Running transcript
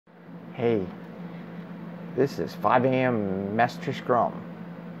Hey, this is 5 a.m. Mester Scrum.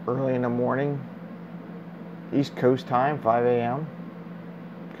 Early in the morning, East Coast time, 5 a.m.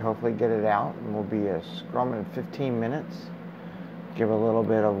 Hopefully get it out, and we'll be a Scrum in 15 minutes. Give a little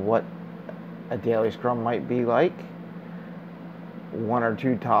bit of what a daily Scrum might be like. One or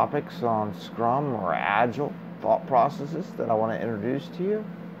two topics on Scrum or Agile thought processes that I want to introduce to you.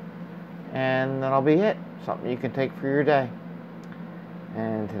 And that'll be it. Something you can take for your day.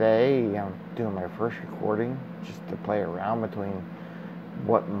 And today I'm doing my first recording just to play around between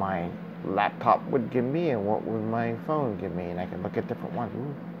what my laptop would give me and what would my phone give me, and I can look at different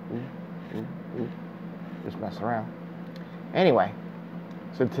ones. Just mess around. Anyway,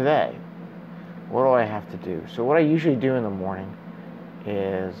 so today, what do I have to do? So what I usually do in the morning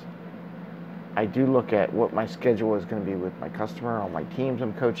is I do look at what my schedule is going to be with my customer, all my teams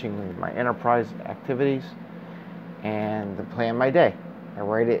I'm coaching, my enterprise activities, and to plan my day. I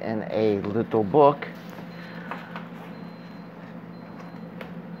write it in a little book,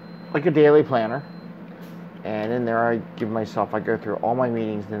 like a daily planner, and in there I go through all my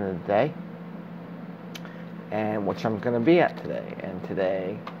meetings in the day and which I'm going to be at today. And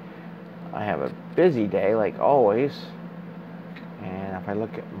today I have a busy day like always, and if I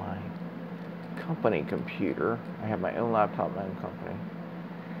look at my company computer, I have my own laptop, my own company.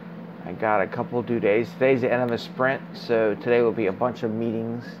 I got a couple due days. Today's the end of a sprint, so today will be a bunch of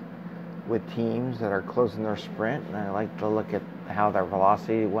meetings with teams that are closing their sprint, and I like to look at how their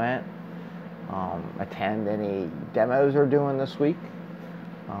velocity went, attend any demos they're doing this week,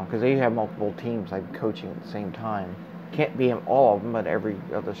 because they have multiple teams I'm coaching at the same time. Can't be in all of them, but every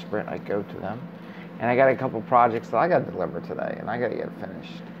other sprint I go to them. And I got a couple projects that I got to deliver today, and I got to get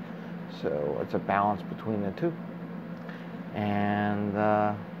finished. So it's a balance between the two. And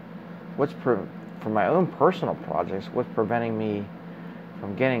for my own personal projects, what's preventing me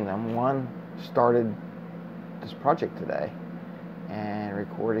from getting them? One, started this project today and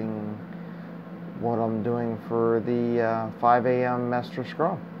recording what I'm doing for the 5 a.m. Mester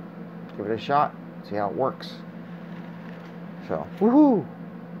Scrum. Give it a shot, see how it works. So, woohoo!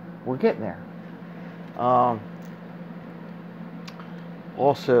 We're getting there.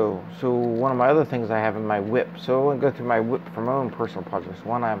 Also, so one of my other things I have in my whip, so I want to go through my whip for my own personal projects.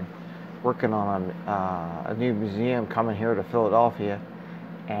 One, I'm working on a new museum coming here to Philadelphia,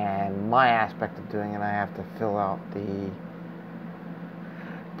 and my aspect of doing it, I have to fill out the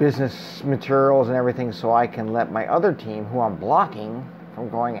business materials and everything so I can let my other team, who I'm blocking from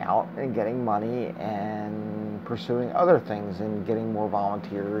going out and getting money and pursuing other things and getting more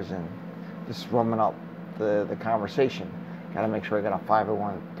volunteers and just rumming up the conversation. Got to make sure I got a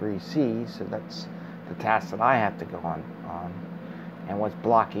 501(c), so that's the task that I have to go on. And what's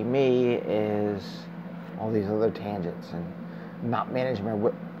blocking me is all these other tangents and not managing my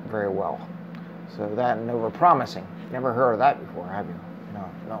whip very well. So that and over-promising. Never heard of that before, have you?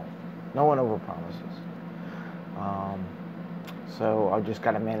 No one over-promises. So I've just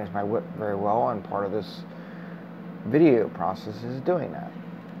got to manage my whip very well, and part of this video process is doing that.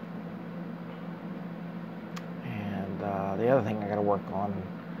 And the other thing I got to work on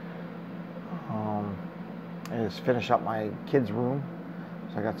is finish up my kids' room.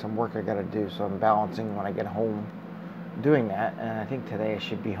 So I got some work I got to do, so I'm balancing when I get home doing that, and I think today I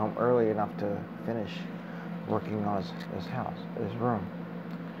should be home early enough to finish working on his room.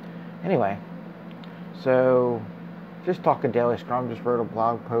 Anyway, so just talking Daily Scrum, just wrote a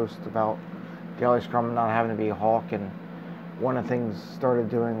blog post about Daily Scrum not having to be a hawk, and one of the things I started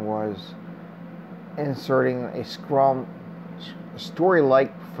doing was inserting a Scrum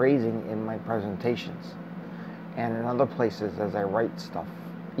story-like phrasing in my presentations and in other places as I write stuff,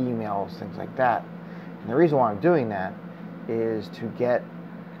 emails, things like that. And the reason why I'm doing that is to get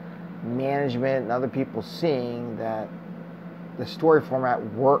management and other people seeing that the story format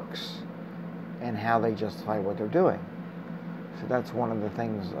works and how they justify what they're doing. So that's one of the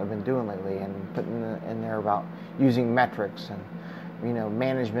things I've been doing lately, and putting in there about using metrics and,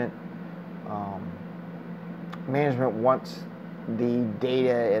 management. Management wants the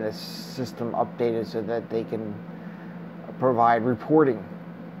data in a system updated so that they can provide reporting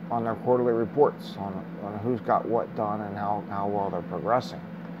on their quarterly reports on who's got what done and how well they're progressing.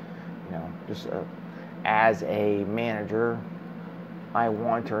 Just as a manager, I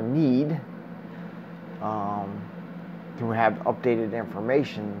want or need to have updated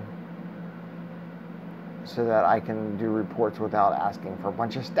information so that I can do reports without asking for a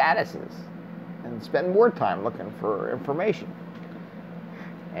bunch of statuses and spend more time looking for information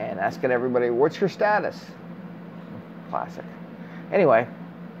and asking everybody, what's your status? Classic. Anyway,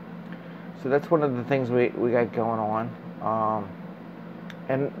 so that's one of the things we got going on.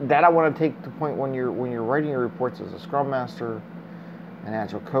 And that I want to take to the point when you're writing your reports as a Scrum Master, an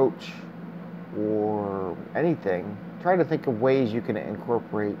Agile coach, or anything. Try to think of ways you can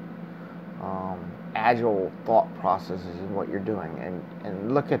incorporate Agile thought processes in what you're doing,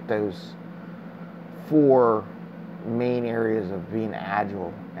 and look at those 4 main areas of being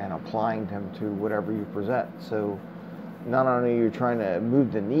Agile and applying them to whatever you present. So not only are you trying to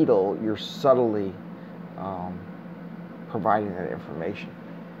move the needle, you're subtly providing that information.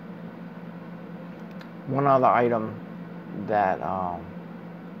 One other item that I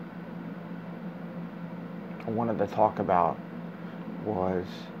wanted to talk about was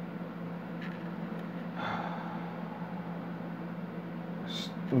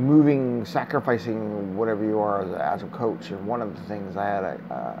sacrificing whatever you are as an Agile coach. And one of the things I had,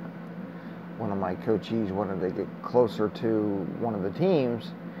 one of my coachees wanted to get closer to one of the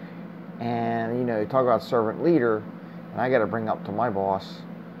teams, and you talk about servant leader, and I got to bring up to my boss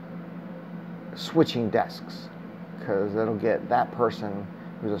switching desks, because it'll get that person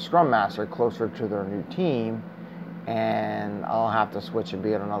who's a Scrum Master closer to their new team, and I'll have to switch and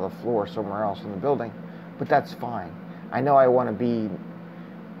be on another floor somewhere else in the building. But that's fine. I know I want to be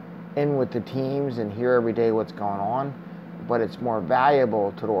in with the teams and hear every day what's going on, but it's more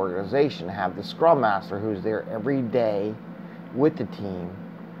valuable to the organization to have the Scrum Master who's there every day with the team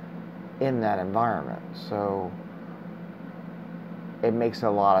in that environment. So it makes a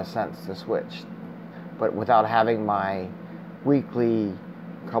lot of sense to switch. But without having my weekly,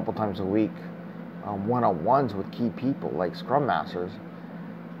 a couple times a week, one-on-ones with key people like Scrum Masters,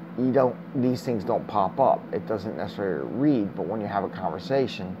 these things don't pop up. It doesn't necessarily read, but when you have a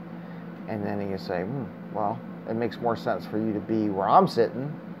conversation, and then you say, well, it makes more sense for you to be where I'm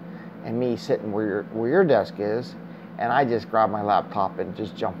sitting, and me sitting where your desk is, and I just grab my laptop and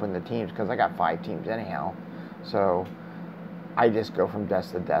just jump in the teams, because I got 5 teams anyhow. So I just go from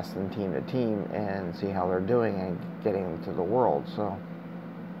desk to desk and team to team and see how they're doing and getting them to the world. So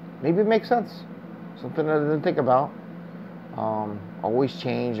maybe it makes sense. Something I didn't think about. Always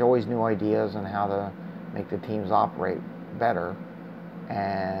change, always new ideas on how to make the teams operate better.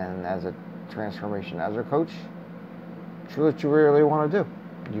 And as a transformation as a coach, it's what you really want to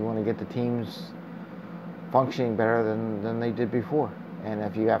do. You want to get the teams functioning better than they did before. And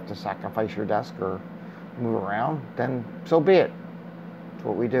if you have to sacrifice your desk or move around, then so be it. It's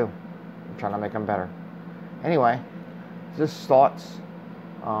what we do. I'm trying to make them better. Anyway, just thoughts.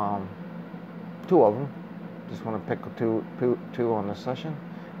 2 of them. Just want to pick two on this session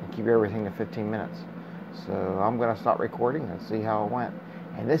and keep everything to 15 minutes. So I'm going to start recording and see how it went.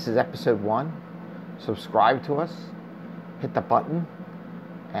 And this is episode 1. Subscribe to us. Hit the button.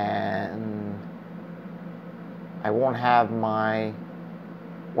 And I won't have my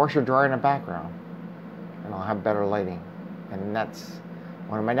washer dryer in the background. And I'll have better lighting. And that's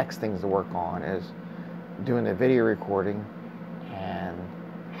one of my next things to work on, is doing the video recording, and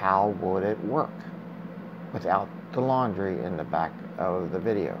how would it work without the laundry in the back of the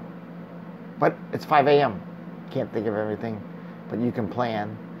video. But it's 5 a.m. Can't think of everything, but you can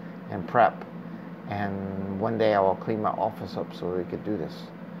plan and prep. And one day I will clean my office up so we could do this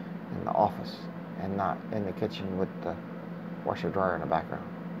in the office and not in the kitchen with the washer dryer in the background.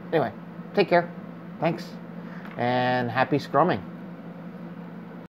 Anyway, take care. Thanks. And happy scrumming.